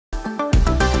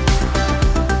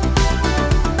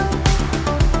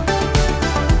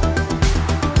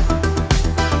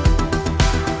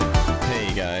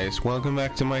guys, welcome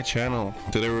back to my channel.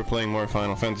 Today we're playing more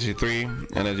Final Fantasy 3,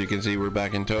 and as you can see we're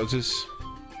back in Tosis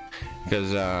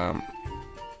because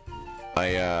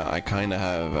I kind of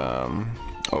have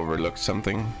overlooked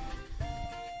something.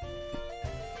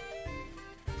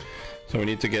 So we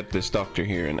need to get this doctor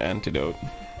here an antidote,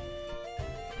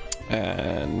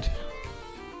 and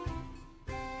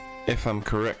if I'm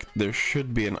correct there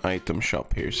should be an item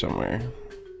shop here somewhere.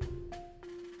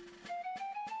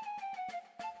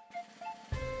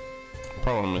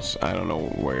 Problem is, I don't know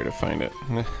where to find it.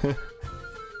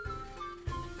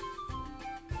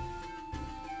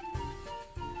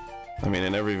 I mean,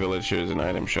 in every village there's an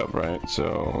item shop, right?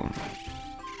 So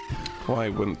why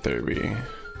wouldn't there be?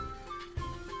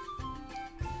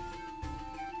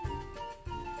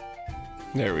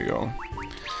 There we go.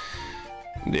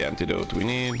 The antidote we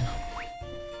need.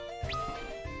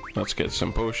 Let's get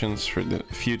some potions for the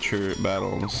future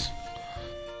battles.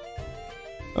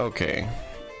 Okay.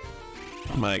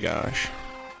 My gosh,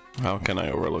 how can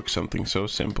I overlook something so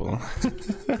simple?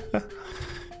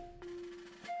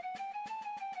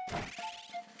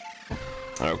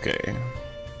 Okay.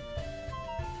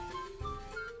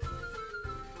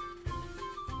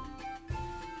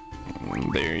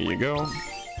 There you go.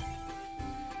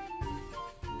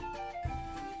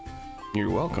 You're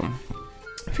welcome.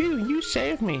 Phew, you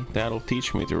saved me. That'll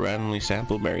teach me to randomly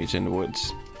sample berries in the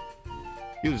woods.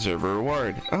 You deserve a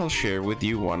reward. I'll share with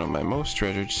you one of my most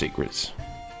treasured secrets.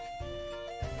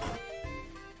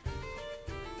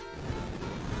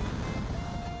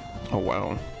 Oh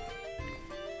wow.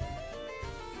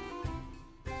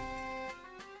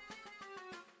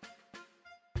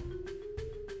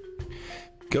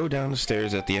 Go down the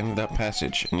stairs at the end of that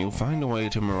passage and you'll find a way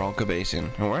to Maralka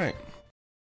Basin. Alright.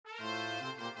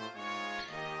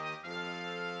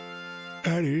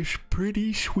 That is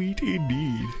pretty sweet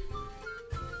indeed.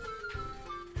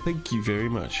 Thank you very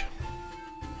much.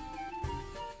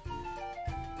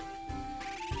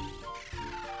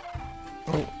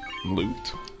 Oh,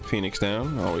 loot. Phoenix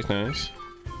down, always nice.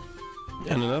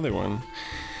 And another one.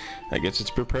 I guess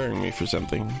it's preparing me for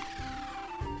something.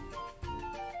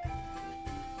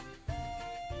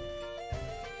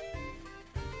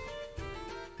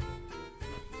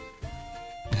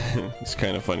 It's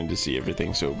kind of funny to see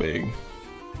everything so big.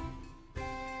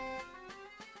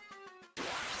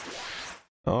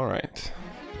 Alright.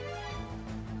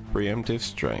 Preemptive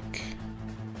strike.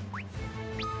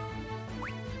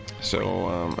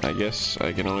 So, I guess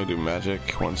I can only do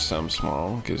magic once I'm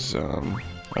small, because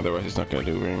otherwise it's not going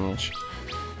to do very much.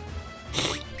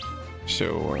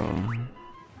 So,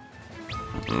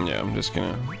 yeah, I'm just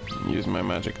going to use my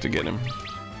magic to get him.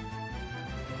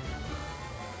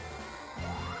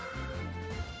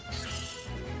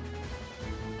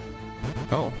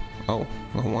 Oh, well,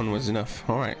 one was enough.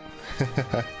 Alright.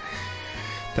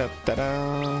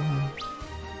 Da-da-da.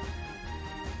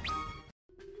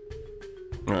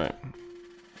 Alright.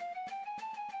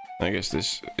 I guess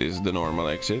this is the normal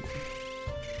exit.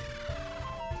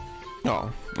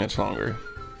 Oh, it's longer.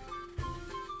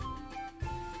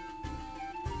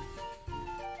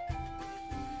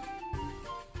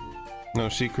 No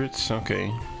secrets?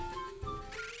 Okay.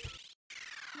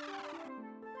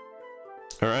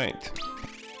 Alright.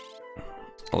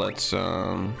 Let's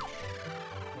oh,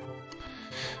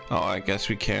 I guess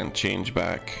we can't change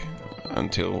back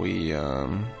until we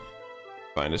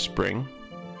find a spring.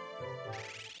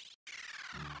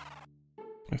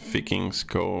 Vikings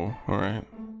go. Alright,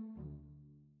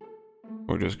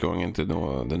 we're just going into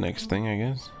the next thing, I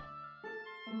guess.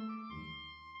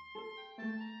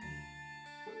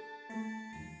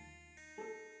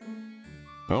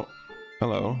 Oh,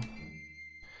 hello.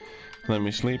 Let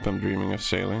me sleep, I'm dreaming of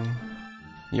sailing.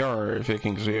 Yar,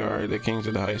 Vikings we are, the kings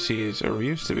of the high seas, or we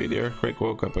used to be. The earthquake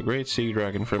woke up a great sea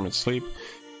dragon from its sleep,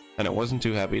 and it wasn't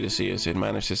too happy to see us. It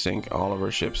managed to sink all of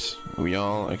our ships. We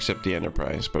all except the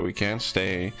Enterprise, but we can't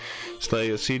slay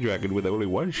a sea dragon with only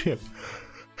one ship.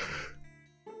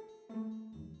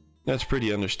 That's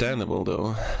pretty understandable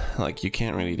though. Like, you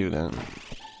can't really do that.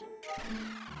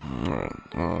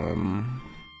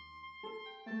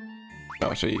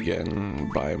 Oh, so you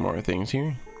can buy more things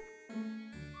here.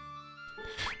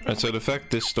 Alright, so the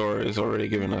fact this store is already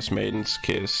giving us Maiden's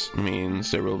Kiss means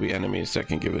there will be enemies that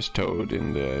can give us Toad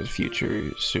in the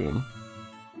future soon.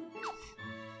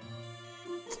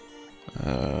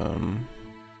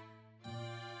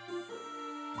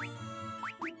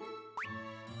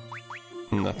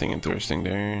 Nothing interesting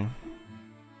there.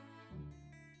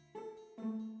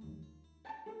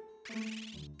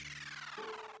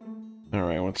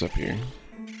 Alright, what's up here?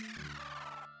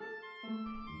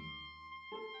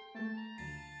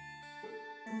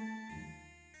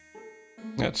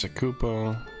 That's a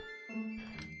Koopa.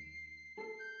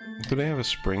 Do they have a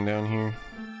spring down here?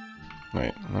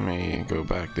 Wait, let me go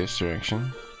back this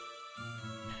direction.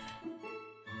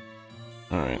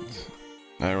 Alright.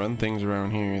 I run things around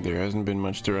here. There hasn't been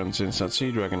much to run since that sea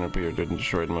dragon appeared and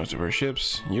destroyed most of our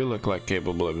ships. You look like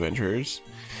capable adventurers.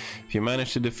 If you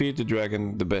manage to defeat the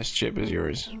dragon, the best ship is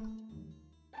yours.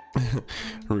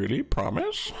 Really?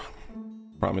 Promise?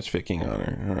 Promise Viking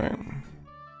honor. Alright.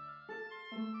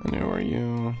 And who are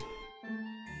you?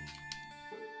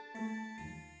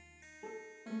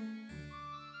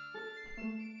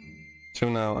 So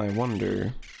now I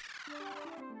wonder,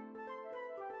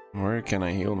 where can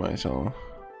I heal myself?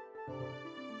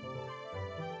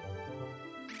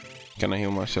 Can I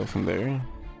heal myself from there?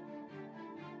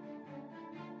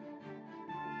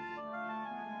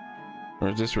 Or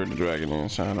is this where the dragon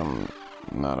is? I don't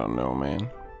know, man.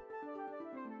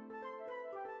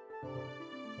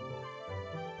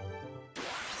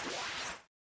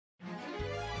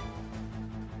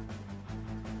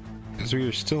 Because we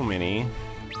are still mini.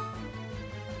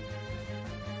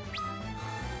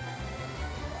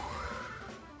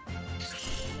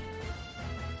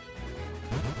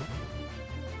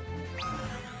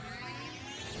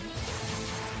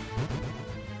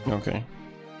 Okay.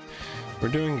 We're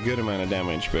doing a good amount of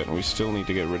damage, but we still need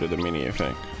to get rid of the mini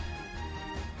effect.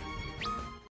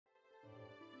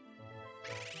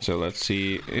 So let's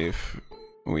see if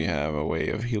we have a way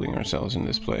of healing ourselves in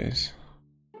this place.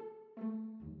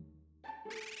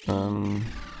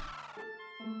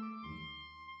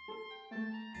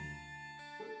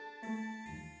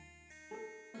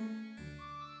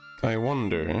 I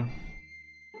wonder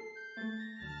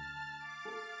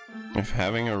if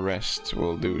having a rest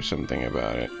will do something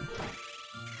about it.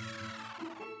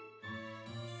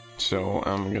 So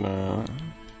I'm gonna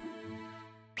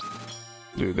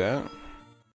do that.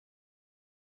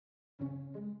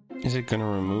 Is it gonna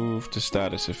remove the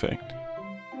status effect?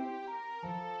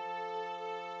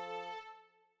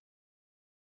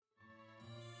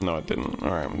 No, it didn't.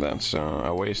 Alright, that's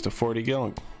a waste of 40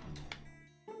 gil.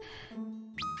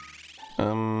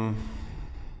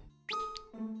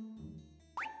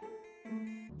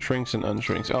 Shrinks and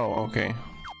unshrinks. Oh, okay.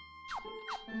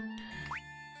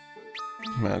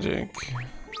 Magic.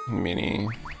 Mini.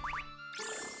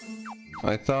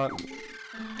 I thought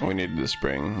we needed the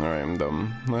spring. Alright, I'm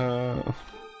dumb. Oh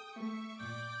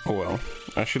well.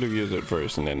 I should have used it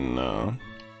first and then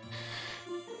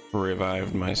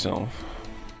revived myself.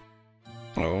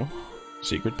 Oh.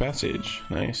 Secret passage.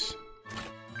 Nice.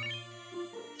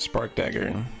 Spark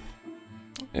dagger.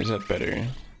 Is that better?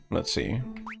 Let's see.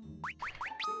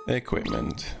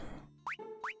 Equipment.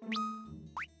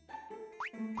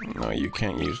 No, you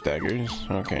can't use daggers.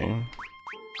 Okay.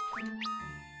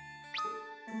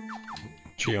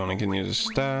 She only can use a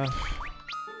staff.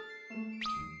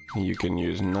 You can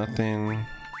use nothing.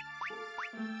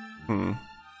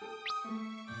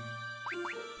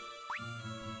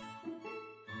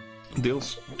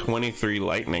 Deals 23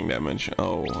 lightning damage.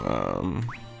 Oh,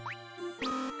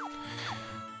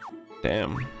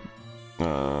 damn.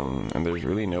 And there's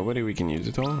really nobody we can use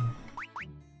it on?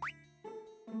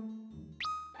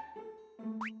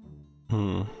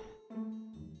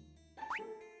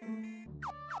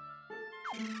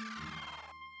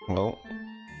 Well,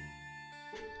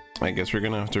 I guess we're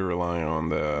gonna have to rely on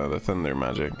the thunder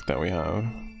magic that we have.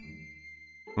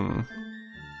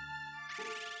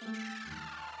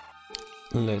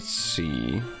 Let's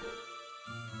see.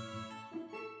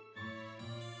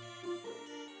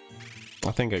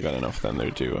 I think I got enough thunder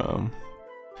to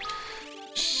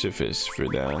suffice for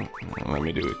that. Let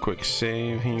me do a quick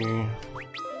save here.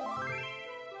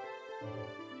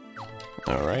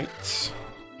 Alright.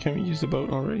 Can we use the boat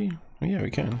already? Oh, yeah,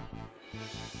 we can.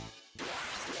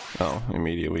 Oh,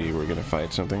 immediately we're gonna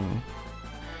fight something.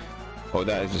 Oh,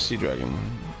 that is a sea dragon.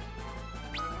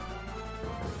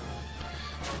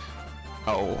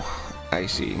 Oh, I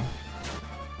see.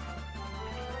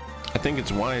 I think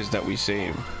it's wise that we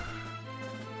save.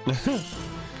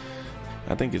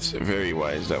 I think it's very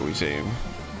wise that we save.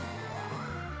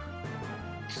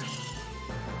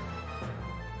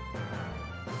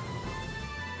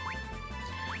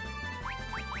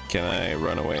 Can I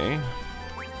run away?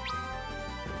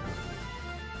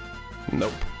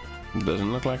 Nope.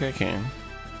 Doesn't look like I can.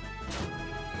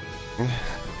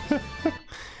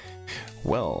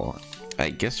 Well, I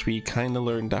guess we kind of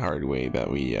learned the hard way that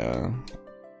we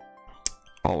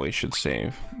always should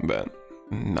save, but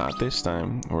not this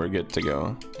time. We're good to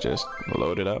go. Just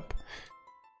load it up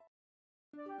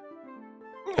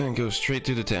and go straight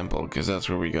to the temple, because that's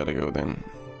where we gotta go then.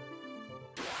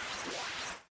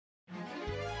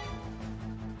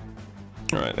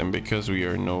 Alright, and because we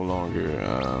are no longer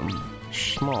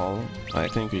small, I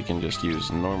think we can just use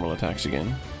normal attacks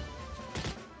again.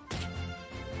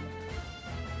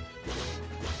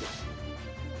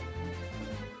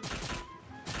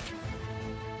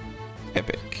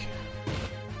 Epic.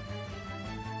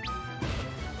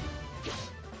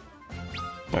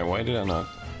 Alright, why did I not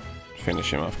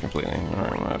finish him off completely?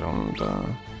 Alright,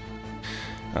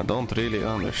 I don't really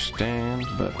understand,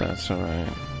 but that's alright.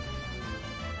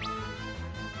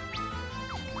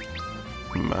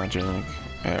 Magic,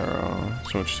 arrow,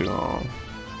 switch to all,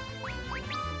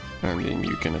 and then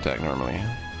you can attack normally.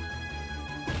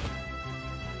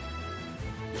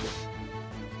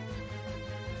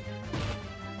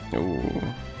 Ooh.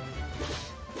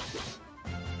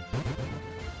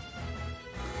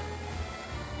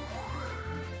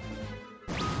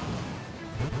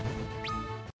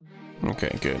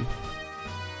 Okay, good.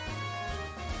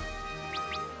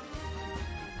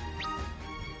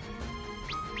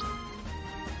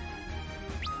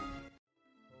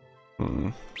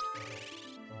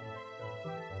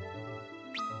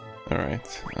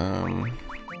 Alright,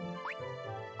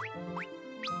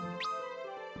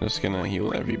 just gonna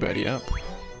heal everybody up.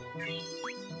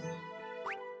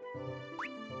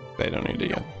 They don't need to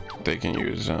yet. They can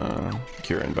use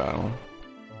cure in battle.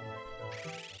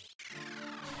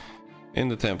 In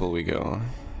the temple we go.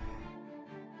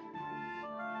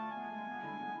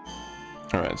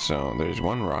 Alright, so there's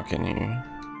one rock in here.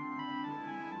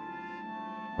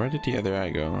 Where did the other eye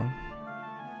go?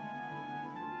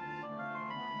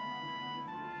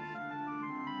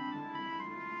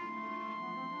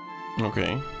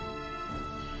 Okay.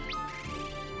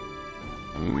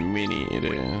 Mini it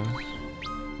is.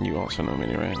 You also know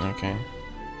Mini, right? Okay.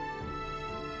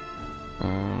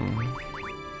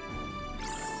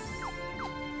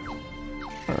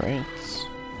 Alright.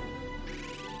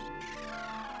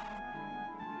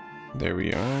 There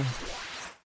we are.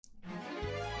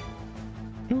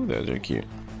 Ooh, those are cute.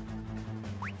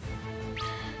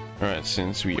 Alright,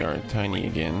 since we are tiny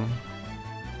again,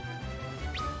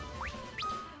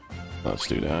 let's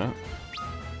do that.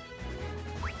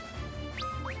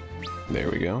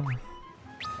 There we go.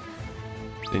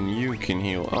 Then you can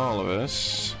heal all of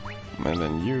us, and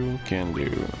then you can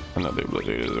do another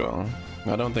blizzard as well.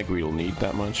 I don't think we'll need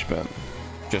that much, but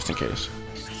just in case.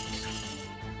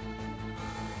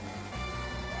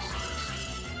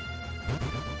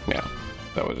 Yeah,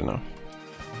 that was enough.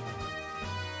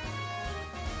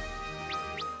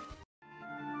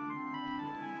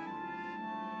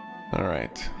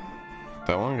 Alright.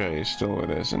 That one guy is still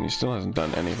with us, and he still hasn't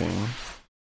done anything.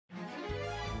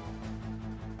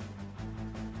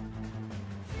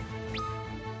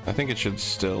 I think it should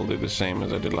still do the same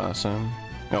as I did last time.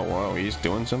 Oh wow, he's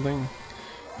doing something?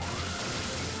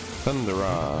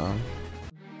 Thundera.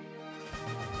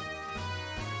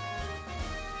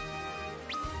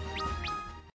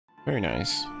 Very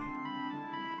nice.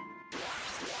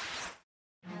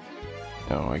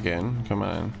 Oh, again? Come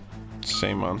on.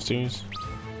 Same monsters?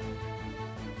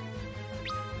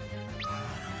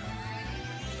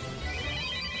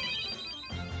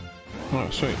 Oh,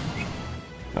 sweet.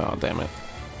 Oh, damn it.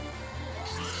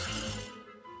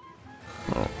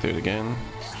 Alright, do it again.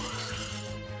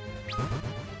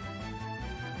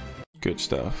 Good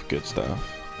stuff, good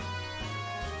stuff.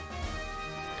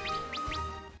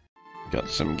 Got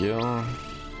some gil.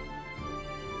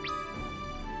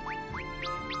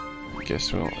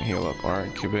 Guess we'll heal up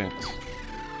Arc a bit.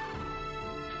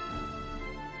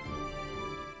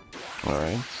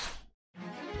 Alright.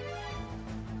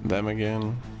 Them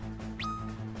again.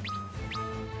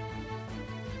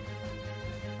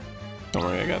 Don't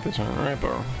worry, I got this one. Alright,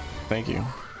 bro. Thank you.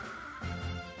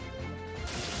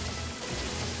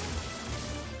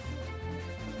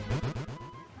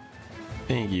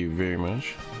 Thank you very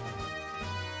much.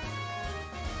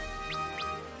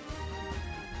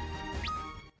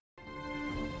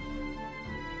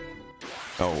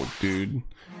 Oh, dude.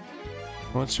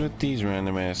 What's with these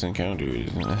random ass encounters?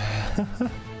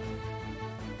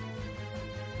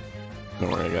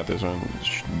 Don't worry, I got this one.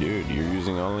 Dude, you're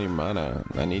using all your mana.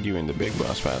 I need you in the big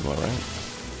boss battle, right?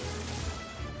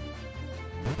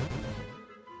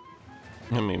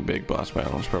 I mean, big boss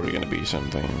battle is probably going to be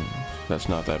something that's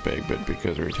not that big, but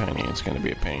because we're tiny, it's going to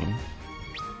be a pain.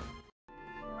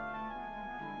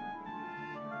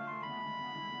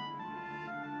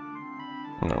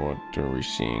 Now, what are we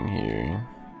seeing here?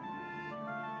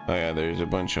 Oh yeah, there's a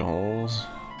bunch of holes.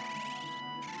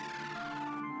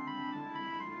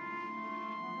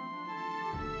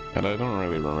 And I don't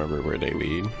really remember where they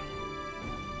lead.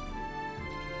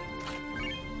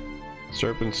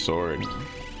 Serpent Sword.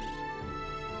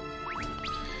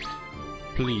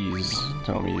 Please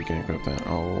tell me you can equip that.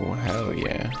 Oh, hell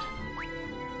yeah.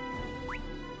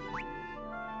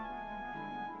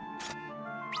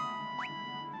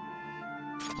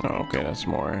 Oh, okay, that's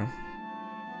more.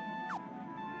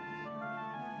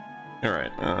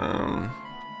 Alright,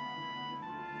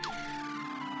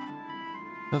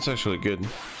 that's actually good.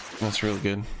 That's really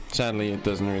good. Sadly, it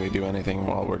doesn't really do anything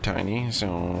while we're tiny,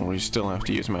 so we still have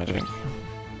to use magic.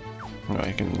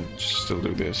 I can still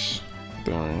do this.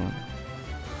 Darn.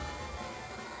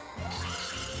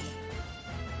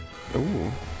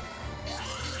 Ooh.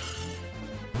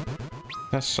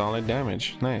 That's solid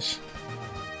damage. Nice.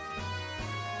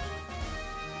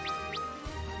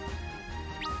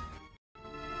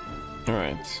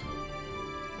 Alright.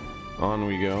 On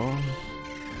we go.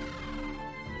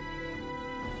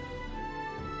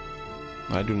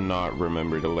 I do not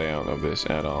remember the layout of this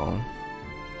at all.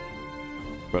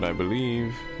 But I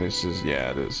believe this is,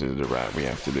 yeah, this is the rat we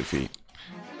have to defeat.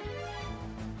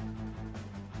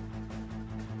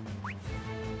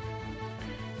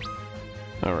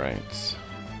 Alright.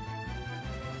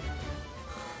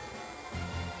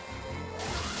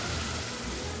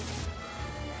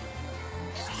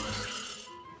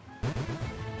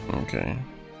 Okay.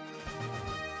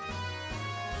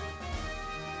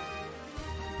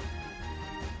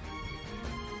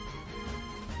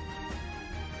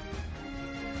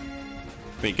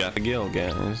 We got the gill,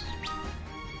 guys.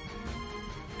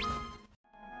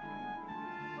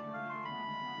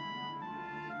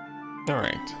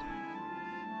 Alright.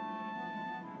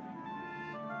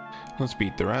 Let's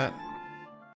beat the rat.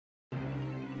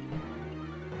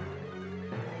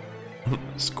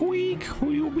 Squeak,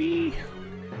 who you be?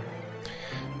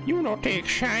 You no take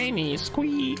shiny,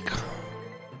 squeak.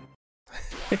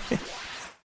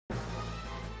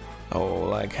 Oh,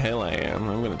 like hell I am.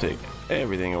 I'm gonna take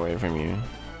everything away from you.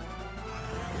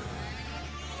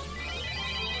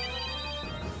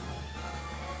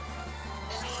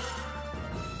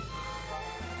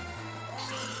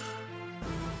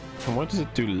 And what does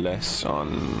it do less on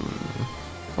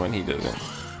when he does it?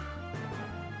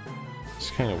 It's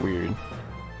kind of weird.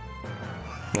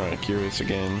 Alright, curious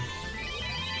again.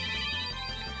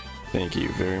 Thank you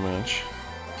very much.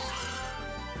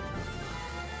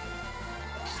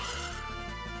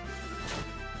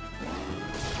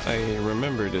 I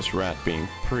remember this rat being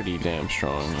pretty damn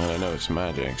strong, and I know it's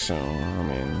magic, so, I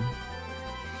mean...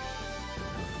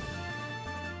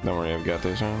 Don't worry, I've got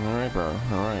this on. Alright, bro.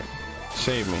 Alright.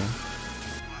 Save me.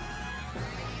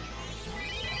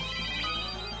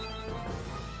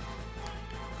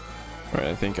 Alright,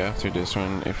 I think after this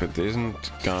one, if it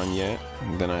isn't gone yet,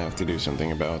 then I have to do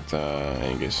something about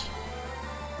Angus.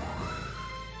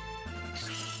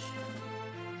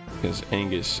 Because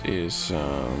Angus is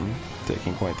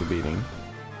taking quite the beating.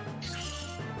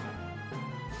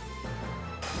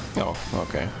 Oh,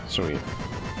 okay, sweet.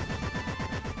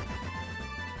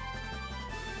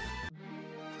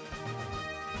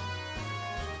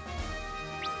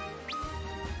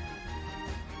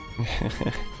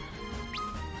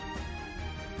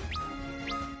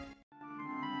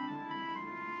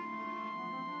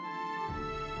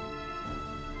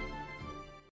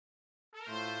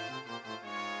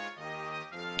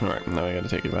 Alright, now I gotta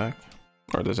take it back.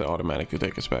 Or does it automatically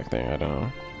take us back there? I don't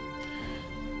know.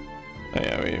 Oh,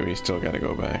 yeah, we still gotta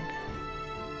go back.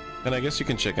 And I guess you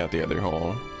can check out the other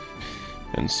hole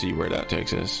and see where that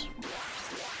takes us.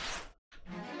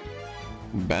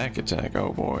 Back attack,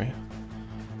 oh boy.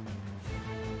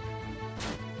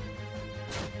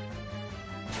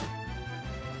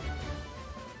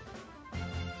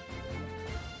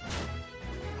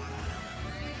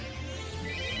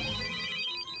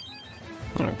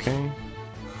 Okay.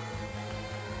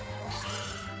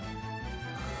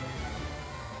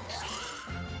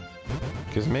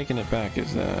 Because making it back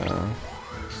is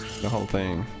the whole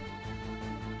thing.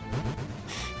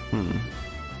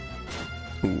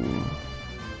 Ooh.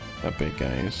 That big guy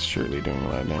is surely doing a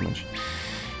lot of damage.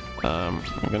 I'm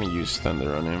gonna use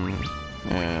Thunder on him.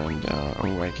 And,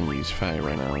 oh, I can use Fire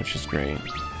right now, which is great.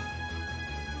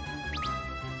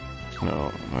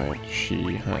 No, wait,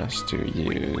 she has to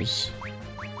use...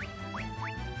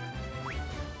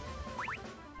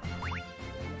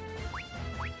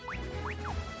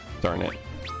 Darn it.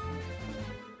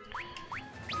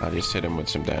 I just hit him with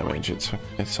some damage.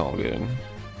 It's all good.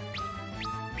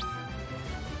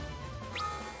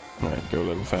 Alright, go a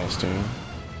little faster.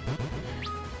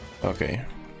 Okay.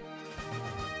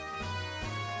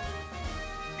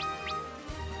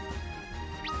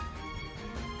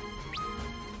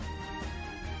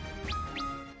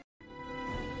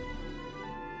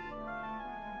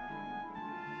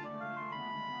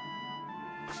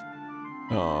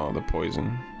 Oh, the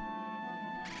poison.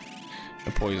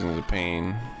 The poison is a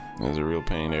pain. It's a real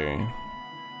pain there.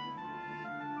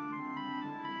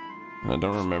 And I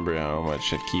don't remember how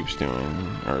much it keeps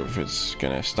doing, or if it's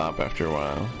gonna stop after a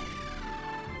while.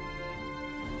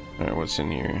 Alright, what's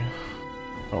in here?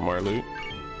 Oh, more loot.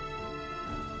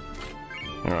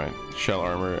 Alright, shell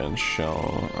armor and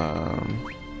shell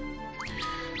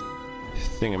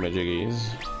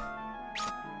thingamajiggies.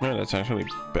 Alright, that's actually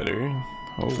better.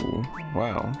 Oh,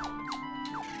 wow.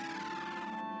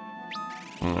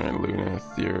 Alright,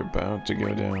 Luneth, you're about to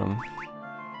go down.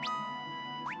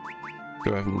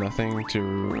 Do I have nothing to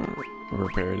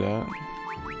repair that?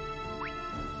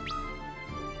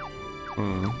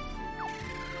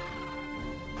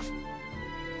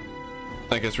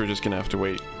 I guess we're just gonna have to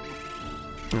wait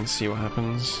and see what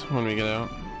happens when we get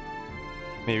out.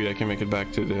 Maybe I can make it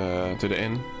back to the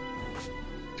inn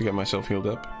to get myself healed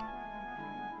up.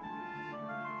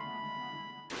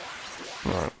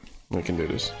 Alright, we can do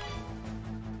this.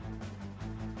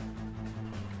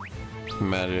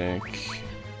 Magic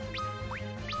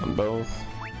on both.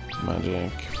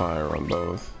 Magic, fire on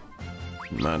both.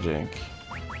 Magic.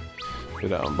 Do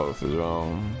that on both as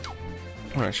well.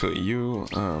 Or actually, you,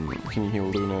 can you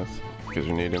heal Luneth? Because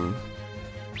we need him.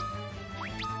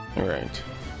 Alright.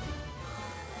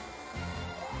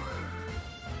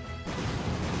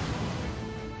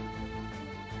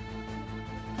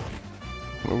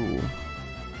 Ooh.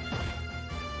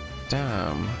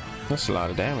 Damn. That's a lot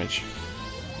of damage.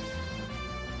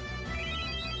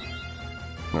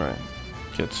 Alright.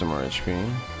 Get some more HP.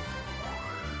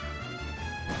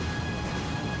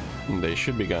 They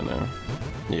should be gone now.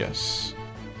 Yes.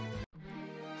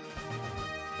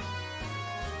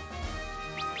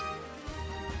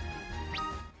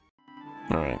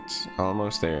 Alright,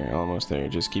 almost there,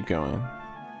 just keep going.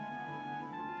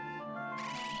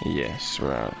 Yes,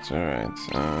 we're out. Alright,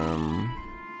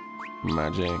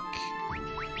 magic.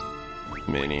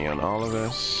 Mini on all of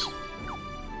us.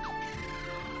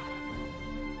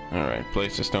 Alright,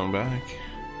 place the stone back.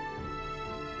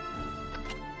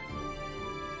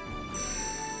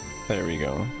 There we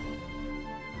go.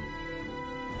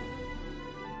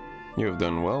 You have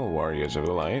done well, warriors of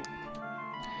the light.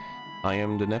 I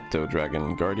am the Nepto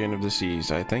Dragon, guardian of the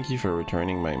seas. I thank you for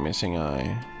returning my missing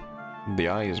eye. The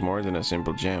eye is more than a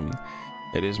simple gem.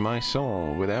 It is my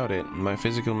soul. Without it, my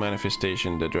physical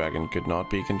manifestation, the dragon, could not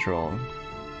be controlled.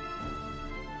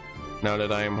 Now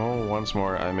that I am whole once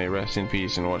more, I may rest in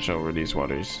peace and watch over these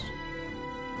waters.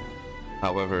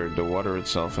 However, the water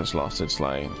itself has lost its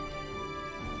light.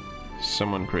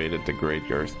 Someone created the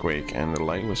great earthquake, and the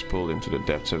light was pulled into the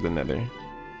depths of the nether.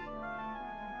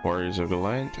 Warriors of the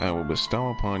light, I will bestow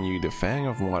upon you the Fang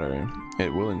of Water.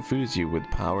 It will infuse you with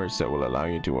powers that will allow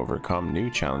you to overcome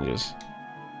new challenges.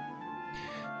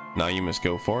 Now you must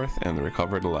go forth and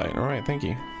recover the light. Alright, thank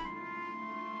you.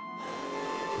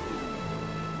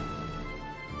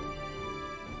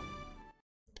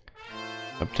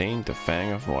 Obtained the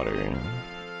Fang of Water.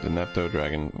 The Nepto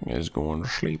Dragon is going to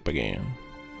sleep again.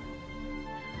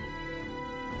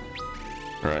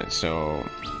 Alright, so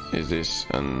is this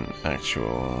an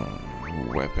actual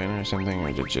weapon or something, or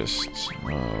is it just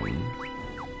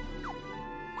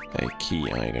a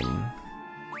key item?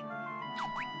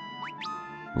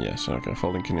 Yes, okay,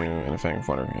 folding canoe and a fang of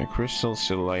water. A crystal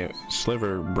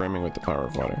sliver brimming with the power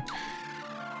of water.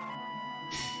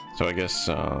 So I guess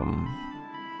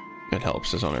it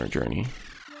helps us on our journey.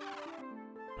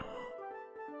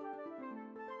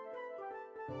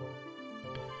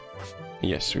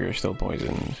 Yes, we are still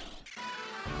poisoned.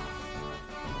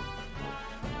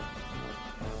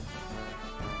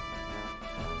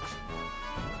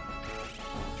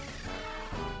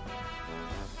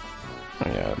 Oh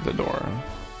yeah, the door.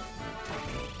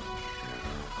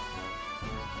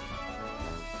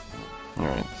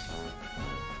 Alright.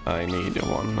 I need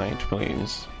one night,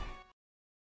 please.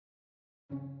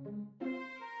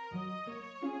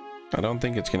 I don't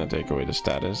think it's gonna take away the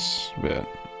status, but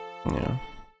yeah.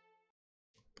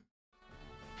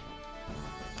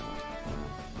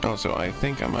 Also, I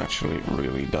think I'm actually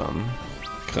really dumb,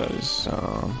 because,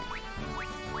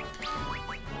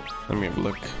 let me have a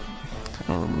look. It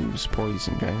removes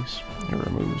poison, guys. It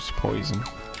removes poison.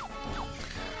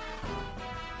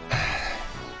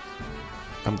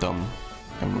 I'm dumb.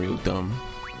 I'm real dumb.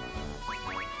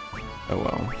 Oh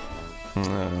well.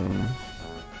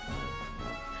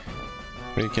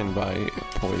 We can buy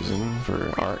poison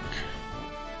for Arc.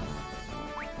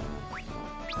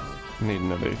 Need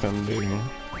another thunder.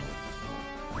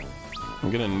 I'm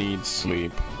gonna need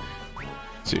sleep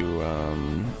to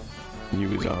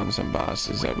use on some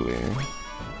bosses, I believe.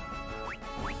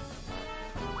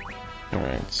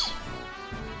 Alright.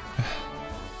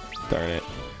 Darn it.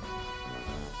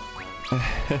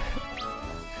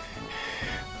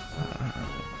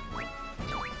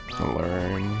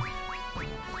 Learn.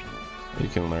 You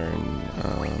can learn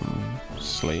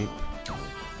sleep.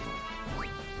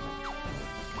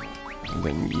 And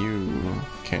then you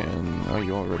can... Oh,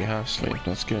 you already have sleep.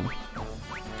 That's good.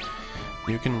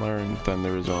 You can learn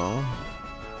thunder as well.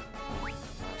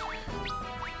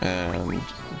 And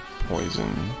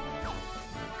poison.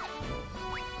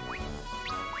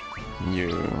 You,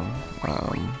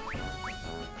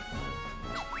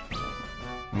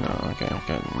 no, okay, I've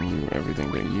got you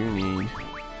everything that you need.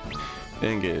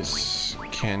 Angus,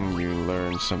 can you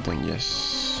learn something?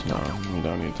 Yes. No, you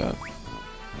don't need that.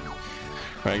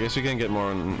 Alright, I guess we can get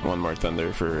one more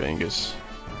thunder for Angus.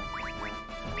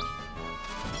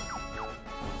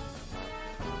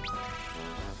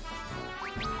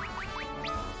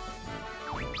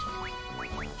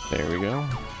 There we go.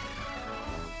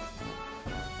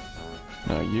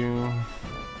 Now you.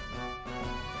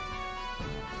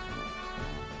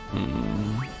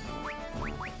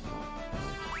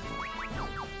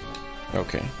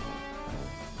 Okay.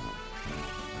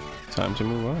 Time to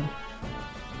move on.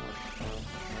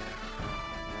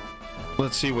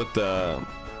 Let's see what the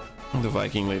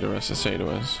Viking leader has to say to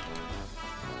us.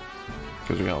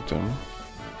 Because we helped him.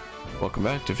 Welcome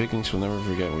back. The Vikings will never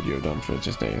forget what you have done for us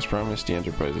this day. As promised, the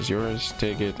Enterprise is yours.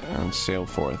 Take it and sail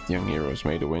forth. Young heroes,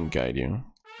 may the wind guide you.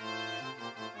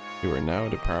 You are now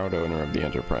the proud owner of the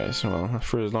Enterprise. Well,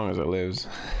 for as long as it lives.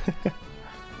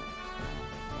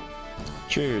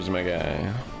 Cheers, my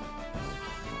guy.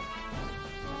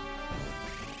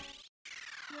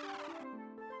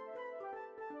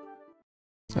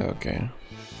 Okay.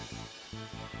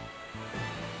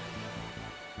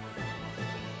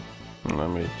 Let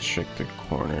me check the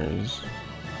corners.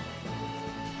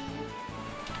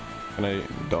 Can I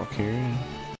dock here?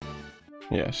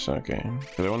 Yes, okay.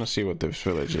 Because I want to see what this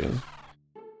village is.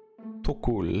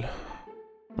 Tokul.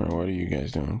 Or what are you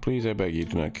guys doing? Please, I beg you,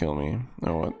 do not kill me.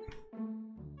 Oh, what?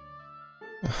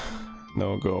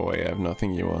 No, go away. I have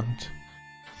nothing you want.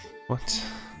 What?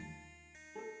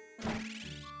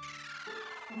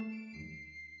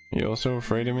 You also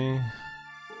afraid of me?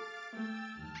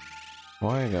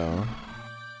 Why though?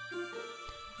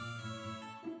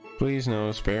 Please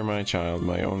no, spare my child,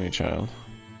 my only child.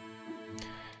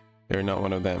 They're not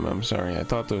one of them, I'm sorry. I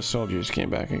thought those soldiers came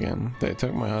back again. They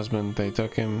took my husband, they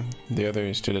took him, the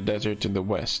others to the desert to the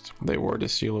west. They wore the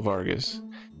seal of Argus.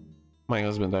 My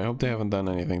husband, I hope they haven't done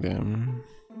anything to him.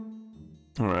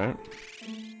 Alright.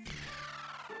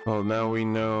 Well, now we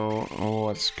know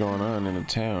what's going on in the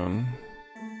town.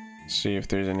 See if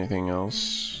there's anything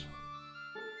else.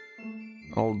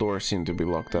 All doors seem to be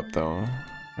locked up though.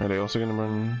 Are they also gonna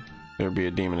run? There'll be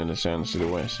a demon in the sands to the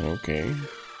west. Okay.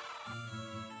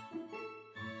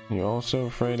 You also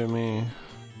afraid of me?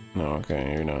 No,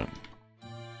 okay, you're not.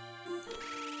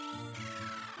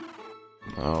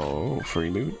 Oh, free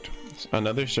loot.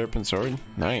 Another serpent sword?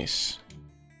 Nice.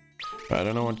 I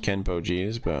don't know what Kenpoji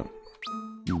is, but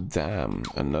damn,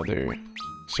 another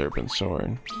serpent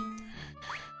sword.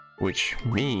 Which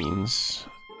means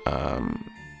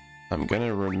I'm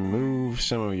gonna remove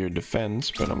some of your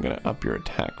defense, but I'm gonna up your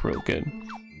attack real good.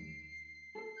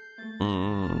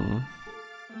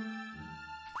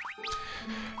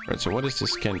 Right, so what is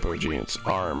this Kenpoji? It's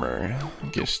armor.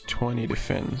 It gives 20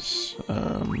 defense.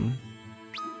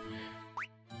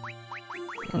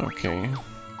 Okay.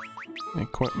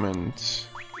 Equipment.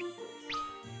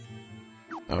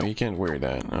 Oh, you can't wear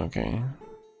that. Okay.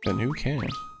 Then who can?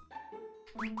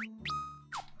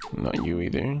 Not you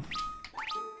either.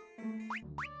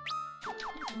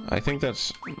 I think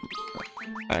that's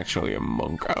actually a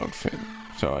monk outfit,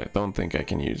 so I don't think I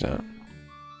can use that.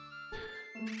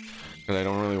 Because I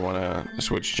don't really want to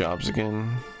switch jobs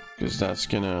again, because that's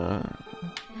gonna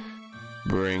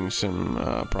bring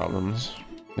some problems.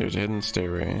 There's a hidden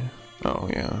stairway. Oh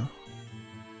yeah.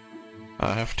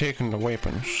 I have taken the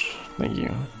weapons. Thank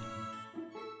you.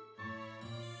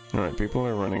 Alright, people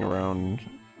are running around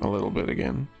a little bit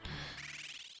again.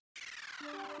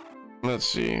 Let's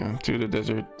see, to the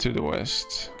desert, to the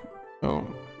west. Oh,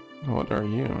 what are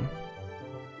you?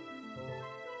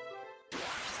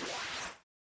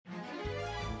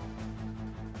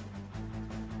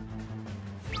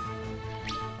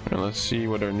 And let's see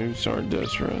what our new sword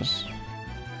does for us.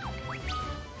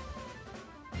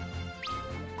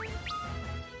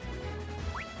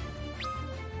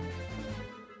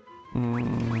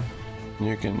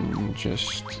 You can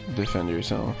just defend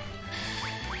yourself.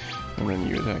 And then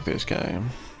you attack this guy.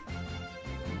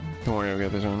 Don't worry, I'll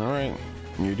get this one. Alright,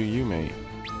 you do you, mate.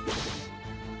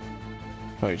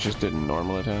 Oh, he just did a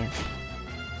normal attack?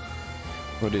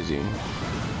 What is he?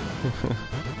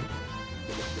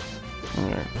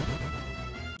 Alright.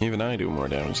 Even I do more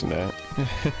damage than that.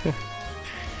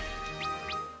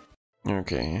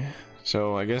 Okay.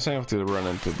 So I guess I have to run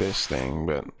into this thing,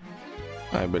 but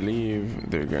I believe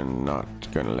they're not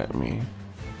gonna let me.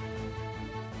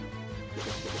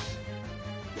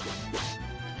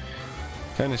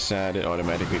 Kinda sad it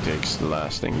automatically takes the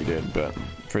last thing you did, but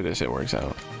for this it works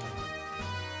out.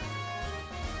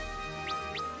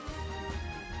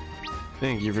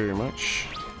 Thank you very much.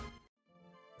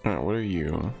 Alright, what are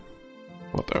you?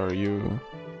 What are you?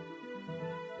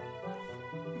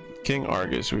 King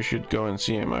Argus, we should go and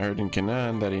see him. I heard in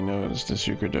Canaan that he knows the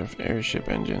secret of airship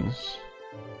engines.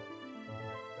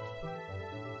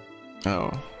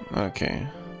 Oh, okay.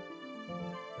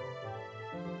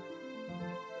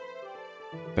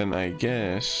 Then I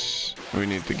guess we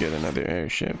need to get another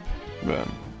airship, but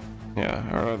yeah,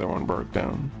 our other one broke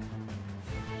down.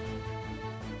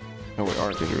 Oh wait,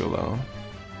 Arc is real low.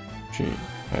 Gee,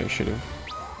 I should have.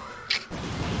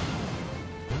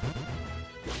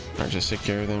 Alright, just take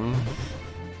care of them.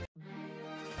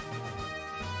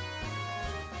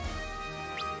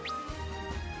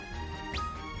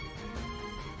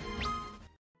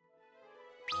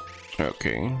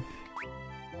 Okay.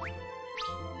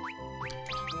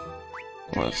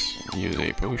 Let's use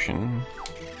a potion.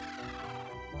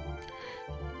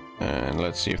 And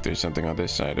let's see if there's something on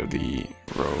this side of the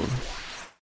road.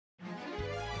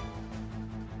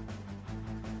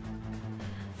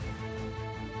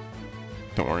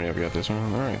 Don't worry, I've got this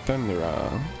one. Alright, Thunder.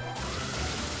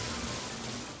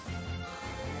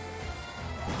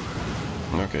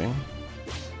 Okay.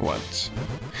 What?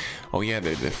 Oh yeah,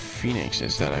 the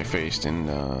phoenixes that I faced in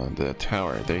the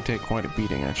tower, they take quite a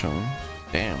beating actually.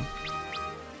 Damn.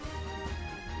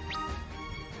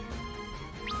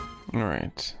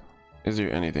 Alright. Is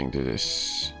there anything to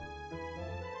this?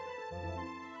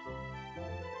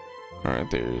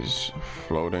 Alright, there's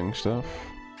floating stuff.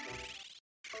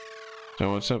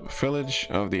 So what's up? Village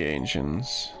of the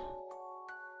Ancients.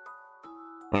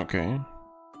 Okay.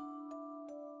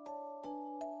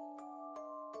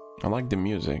 I like the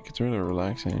music, it's really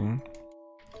relaxing.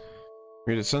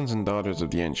 We're the sons and daughters of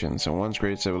the Ancients, a once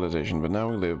great civilization, but now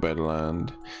we live by the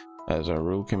land as our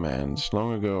rule commands.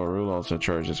 Long ago, our rule also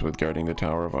charged us with guarding the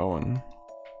Tower of Owen.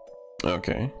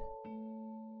 Okay.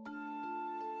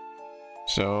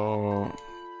 So,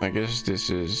 I guess this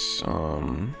is,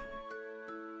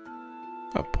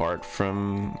 apart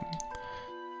from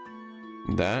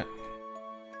that.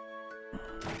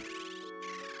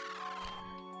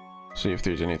 See if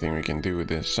there's anything we can do with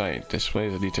this site.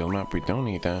 Displays a detailed map. We don't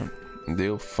need that.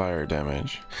 Deal fire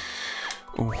damage.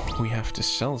 Ooh, we have to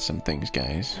sell some things,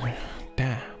 guys.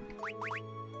 Damn.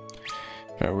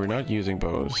 Alright, we're not using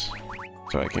bows,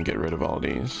 so I can get rid of all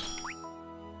these.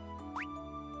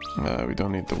 We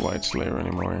don't need the White Slayer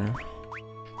anymore.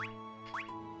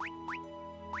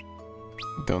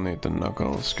 Don't need the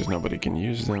knuckles because nobody can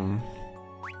use them.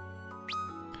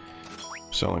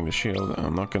 Selling the shield.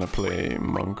 I'm not gonna play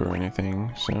monk or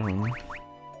anything, so I'm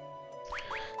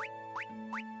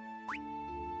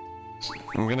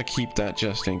gonna keep that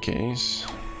just in case.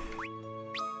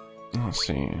 Let's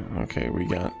see. Okay, we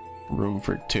got room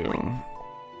for 2.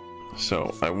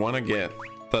 So I want to get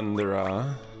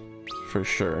Thundera for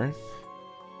sure,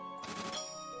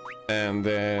 and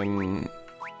then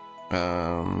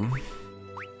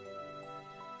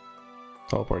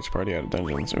teleports party out of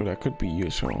dungeons. Oh, that could be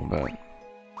useful, but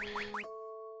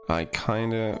I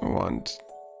kinda want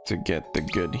to get the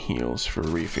good heals for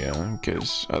Rifia,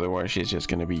 because otherwise she's just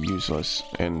gonna be useless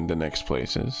in the next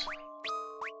places.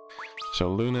 So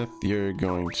Luneth, you're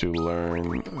going to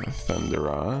learn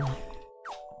Thundera.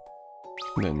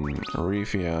 Then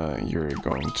Rifia, you're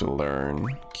going to learn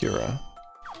Kira.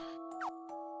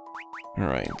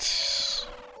 Alright.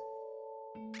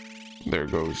 There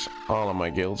goes all of my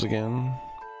guilds again,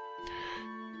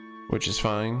 which is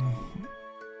fine.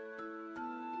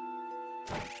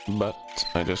 But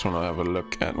I just want to have a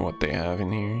look at what they have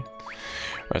in here.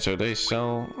 Right, so they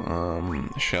sell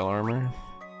shell armor.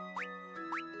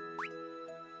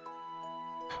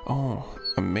 Oh,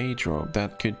 a mage robe.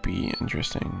 That could be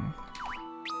interesting.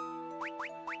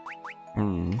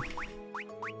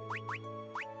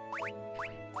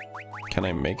 Can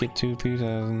I make it to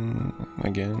 2000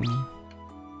 again?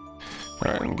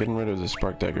 Alright, I'm getting rid of the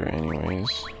spark dagger anyways.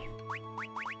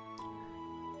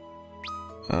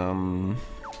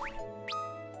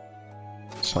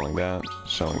 Selling that,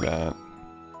 selling that.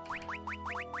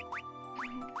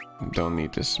 Don't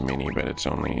need this mini, but it's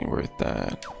only worth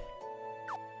that.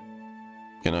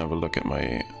 Gonna have a look at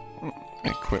my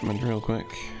equipment real quick.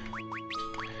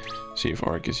 See if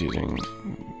Ark is using...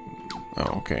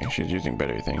 Oh, okay, she's using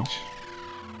better things.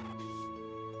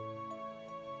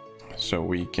 So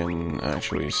we can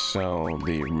actually sell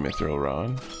the mithril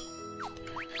rod.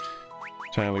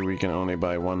 Sadly, we can only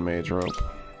buy one mage rope.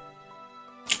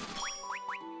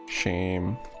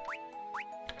 Shame.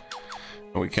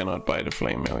 We cannot buy the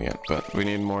flame mill yet, but we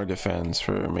need more defense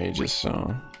for mages,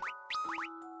 so...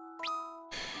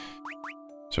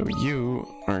 So you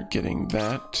are getting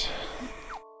that,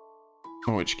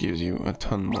 which gives you a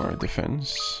ton more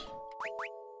defense.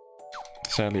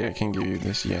 Sadly, I can't give you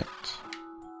this yet.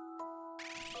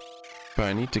 But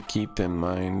I need to keep in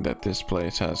mind that this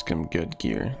place has some good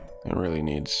gear. It really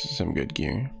needs some good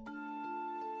gear.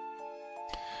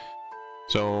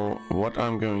 So what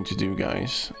I'm going to do,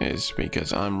 guys, is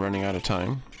because I'm running out of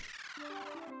time.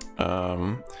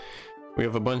 We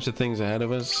have a bunch of things ahead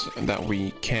of us that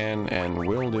we can and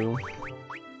will do.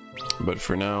 But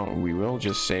for now, we will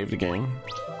just save the game.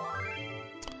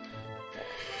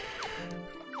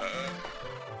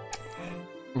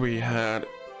 We had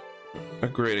a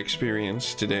great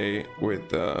experience today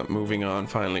with moving on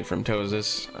finally from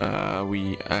Tosis.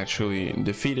 We actually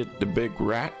defeated the big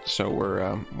rat, so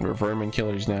we're vermin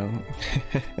killers now.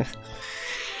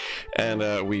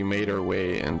 And we made our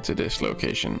way into this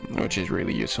location, which is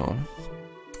really useful.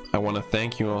 I want to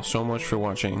thank you all so much for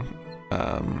watching.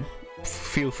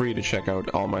 Feel free to check out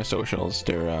all my socials,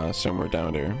 they're somewhere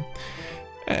down there.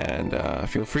 And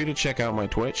feel free to check out my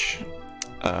Twitch.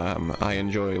 I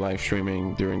enjoy live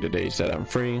streaming during the days that I'm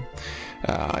free.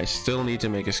 I still need to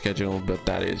make a schedule, but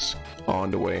that is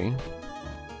on the way.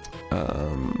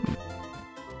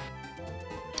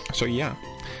 So yeah,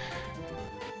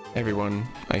 everyone,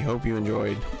 I hope you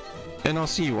enjoyed, and I'll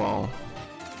see you all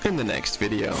in the next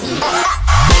video.